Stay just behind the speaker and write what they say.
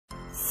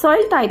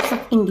Soil types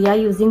of India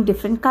using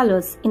different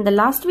colors. In the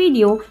last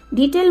video,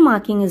 detail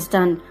marking is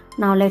done.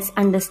 Now let's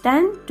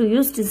understand to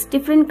use these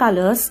different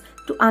colors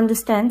to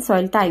understand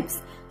soil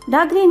types.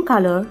 Dark green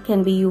color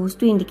can be used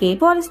to indicate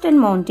forest and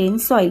mountain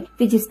soil,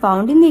 which is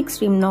found in the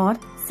extreme north,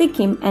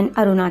 Sikkim and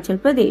Arunachal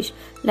Pradesh.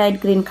 Light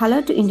green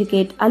color to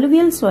indicate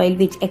alluvial soil,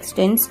 which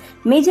extends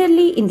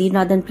majorly in the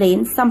northern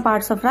plains, some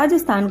parts of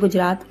Rajasthan,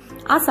 Gujarat,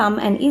 Assam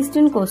and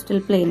eastern coastal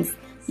plains.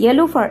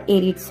 Yellow for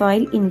arid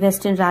soil in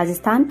western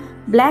Rajasthan,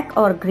 black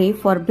or grey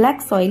for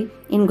black soil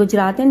in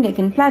Gujarat and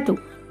Deccan Plateau,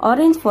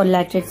 orange for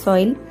laterite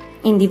soil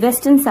in the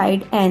western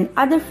side and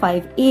other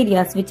 5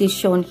 areas which is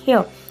shown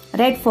here.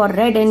 Red for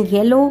red and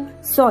yellow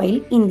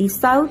soil in the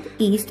south,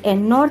 east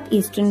and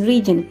northeastern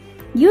region.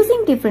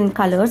 Using different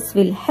colors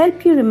will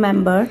help you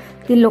remember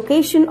the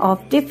location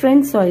of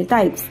different soil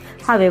types.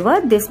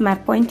 However, this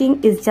map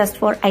pointing is just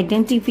for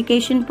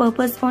identification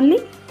purpose only.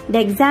 The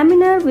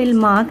examiner will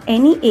mark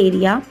any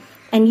area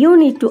and you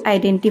need to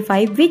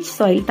identify which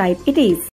soil type it is.